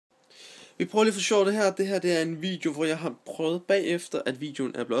Vi prøver lige for sjov det her. Det her det er en video, hvor jeg har prøvet bagefter, at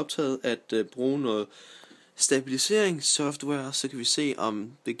videoen er blevet optaget, at bruge noget stabilisering software, så kan vi se,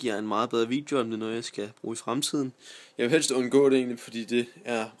 om det giver en meget bedre video, om det er noget, jeg skal bruge i fremtiden. Jeg vil helst undgå det egentlig, fordi det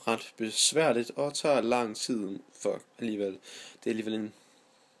er ret besværligt og tager lang tid for alligevel. Det er alligevel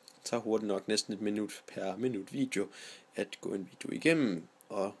tager hurtigt nok næsten 1 minut per minut video at gå en video igennem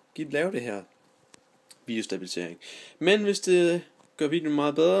og lave det her videostabilisering. Men hvis det gør videoen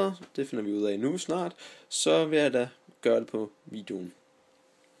meget bedre, det finder vi ud af nu snart, så vil jeg da gøre det på videoen.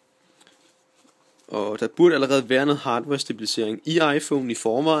 Og der burde allerede være noget hardware stabilisering i iPhone i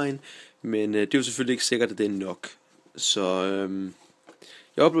forvejen, men det er jo selvfølgelig ikke sikkert, at det er nok. Så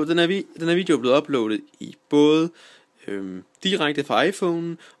den her video er blevet uploadet i både direkte fra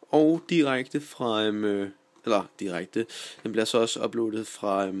iPhonen og direkte fra den bliver så også uploadet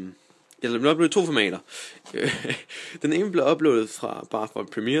fra den bliver uploadet i 2 formater. Den ene bliver uploadet bare fra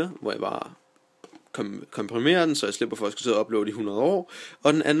Premiere, hvor jeg bare komprimerer den, så jeg slipper for at skulle sidde og uploade i 100 år.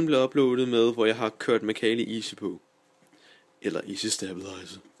 Og den anden bliver uploadet med, hvor jeg har kørt mercalli easy på, eller easy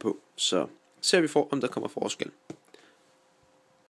stabilizer på. Så ser vi om der kommer forskel.